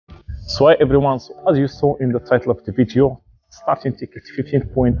So hi everyone, so as you saw in the title of the video, starting ticket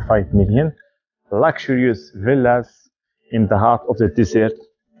 15.5 million, luxurious villas in the heart of the desert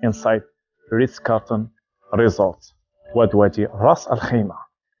inside Ritz-Carlton Resort, Wadi, Ras Al Khaimah.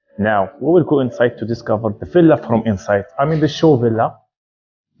 Now we will go inside to discover the villa from inside. I'm in the show villa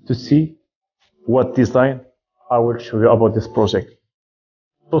to see what design I will show you about this project.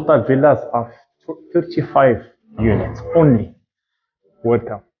 Total villas are 35 units only.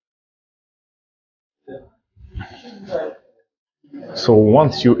 Welcome. So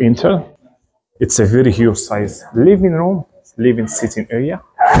once you enter, it's a very huge size living room, living sitting area,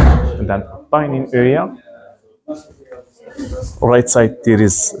 and then dining area. Right side there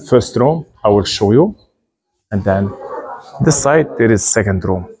is first room, I will show you, and then this side there is second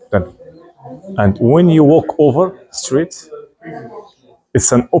room. And when you walk over street,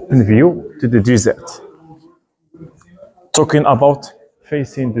 it's an open view to the desert. Talking about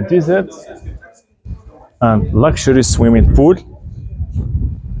facing the desert and luxury swimming pool,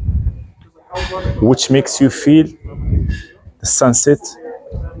 which makes you feel the sunset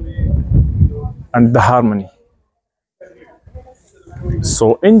and the harmony.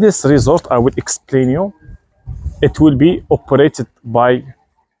 So in this resort, I will explain you, it will be operated by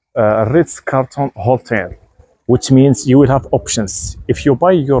Ritz-Carlton Hotel, which means you will have options. If you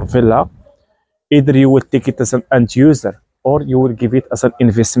buy your villa, either you will take it as an end user or you will give it as an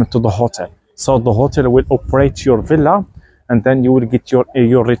investment to the hotel. So the hotel will operate your villa, and then you will get your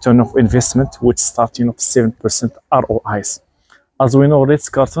return of investment, which starting of 7% ROIs. As we know,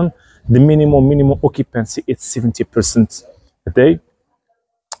 Ritz-Carlton, the minimum occupancy is 70% a day.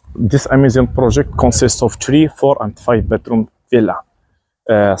 This amazing project consists of 3, 4, and 5 bedroom villa.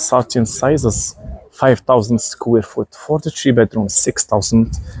 Starting sizes 5,000 square foot for the 3 bedrooms,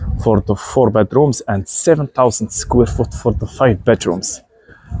 6,000 for the 4 bedrooms, and 7,000 square foot for the 5 bedrooms.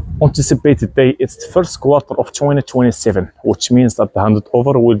 Anticipated day is the first quarter of 2027, which means that the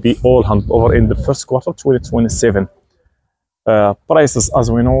handover will be all handed over in the first quarter of 2027. Prices, as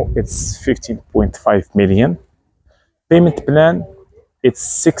we know, it's 15.5 million. Payment plan, it's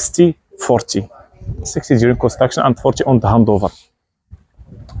 60-40. 60 during construction and 40 on the handover.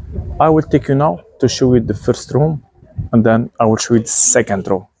 I will take you now to show you the first room, and then I will show you the second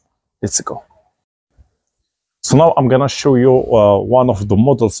room. Let's go. So now I'm gonna show you one of the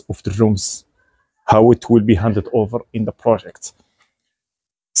models of the rooms, how it will be handed over in the project.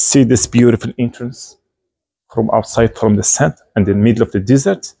 See this beautiful entrance from outside, from the sand, and in the middle of the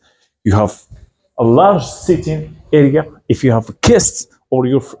desert. You have a large sitting area. If you have guests or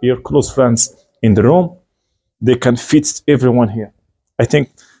your close friends in the room, they can fit everyone here. I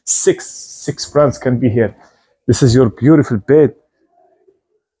think six friends can be here. This is your beautiful bed,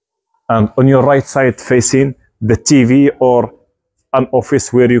 and on your right side facing the TV or an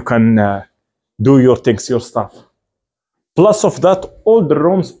office where you can do your things, your stuff. Plus of that, all the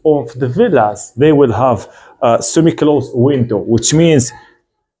rooms of the villas, they will have a semi-closed window, which means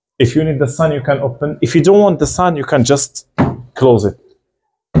if you need the sun, you can open. If you don't want the sun, you can just close it.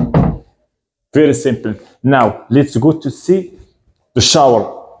 Very simple. Now, let's go to see the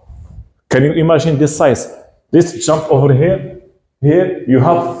shower. Can you imagine this size? Let's jump over here. Here you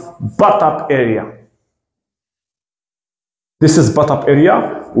have bathtub area. This is bathtub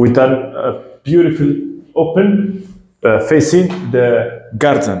area with a beautiful open facing the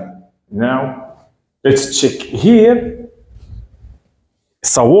garden. Now let's check here.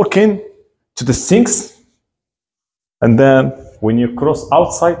 It's a walk-in to the sinks, and then when you cross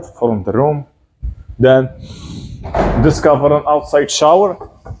outside from the room, then discover an outside shower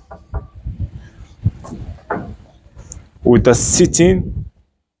with a sitting,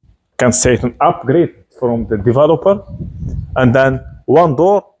 can say it an upgrade from the developer, and then one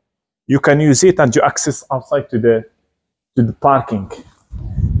door, you can use it and you access outside to the parking.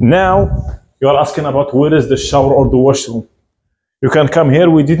 Now you are asking about where is the shower or the washroom. You can come here,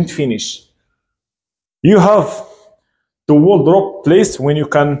 we didn't finish. You have the wardrobe place when you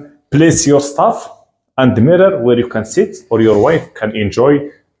can place your stuff, and the mirror where you can sit or your wife can enjoy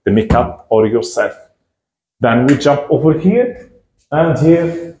the makeup or yourself. Then we jump over here, and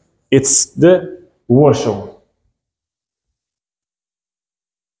here it's the washroom.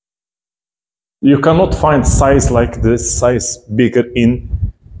 You cannot find size like this size bigger in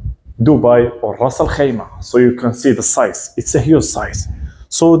Dubai or Ras Al Khaimah. So you can see the size. It's a huge size.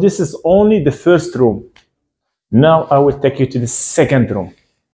 So this is only the first room. Now I will take you to the second room.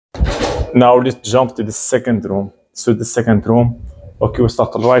 Now let's jump to the second room. So the second room, okay, we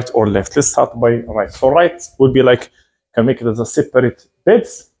start right or left. Let's start by right. So right will be like, can make it as a separate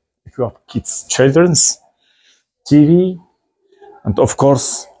beds if you have kids, children's, TV, and of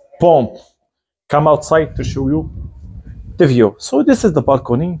course boom, come outside to show you the view. So this is the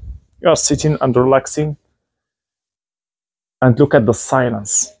balcony. You are sitting and relaxing, and look at the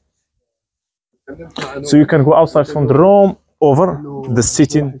silence. So you can go outside from the room over the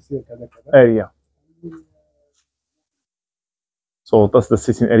sitting area. So that's the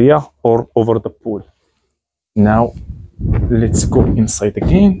sitting area or over the pool. Now let's go inside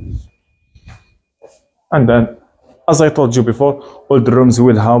again. And then, as I told you before, all the rooms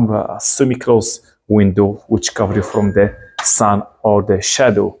will have a semi-closed window which cover you from the sun or the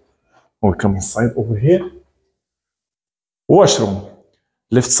shadow. We come inside over here. Washroom.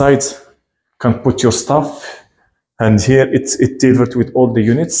 Left side can put your stuff, and here it's tailored with all the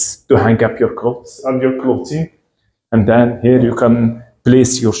units to hang up your clothes and your clothing. And then here you can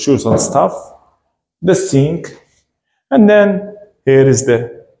place your shoes and stuff. The sink, and then here is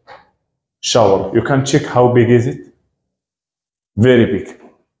the shower. You can check how big is it. Very big.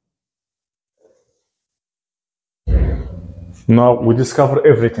 Now we discover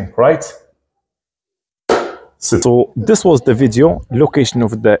everything, right? So this was the video. Location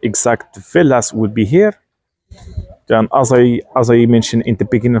of the exact villas will be here. And as I mentioned in the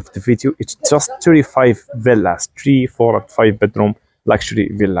beginning of the video, it's just 35 villas, 3, 4, and 5 bedroom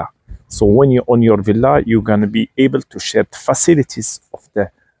luxury villa. So when you own your villa, you're gonna be able to share the facilities of the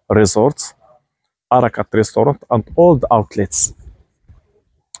resorts, RAK restaurant, and all the outlets.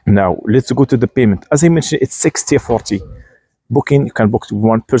 Now let's go to the payment. As I mentioned, it's 60-40. Booking, you can book to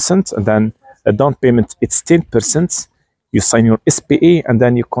 1%, and then a down payment, it's 10%. You sign your SPA, and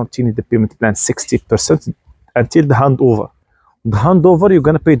then you continue the payment plan 60% until the handover. The handover, you're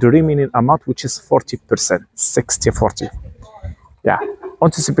gonna pay the remaining amount, which is 40%, 60-40. Yeah,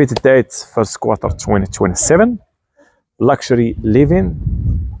 anticipated date, first quarter 2027. Luxury living,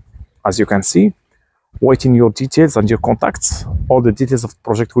 as you can see. Waiting your details and your contacts. All the details of the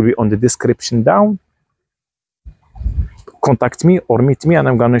project will be on the description down. Contact me or meet me, and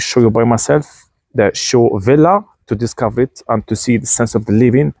I'm gonna show you by myself the show villa to discover it and to see the sense of the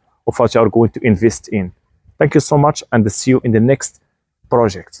living of what you are going to invest in. Thank you so much, and see you in the next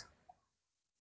project.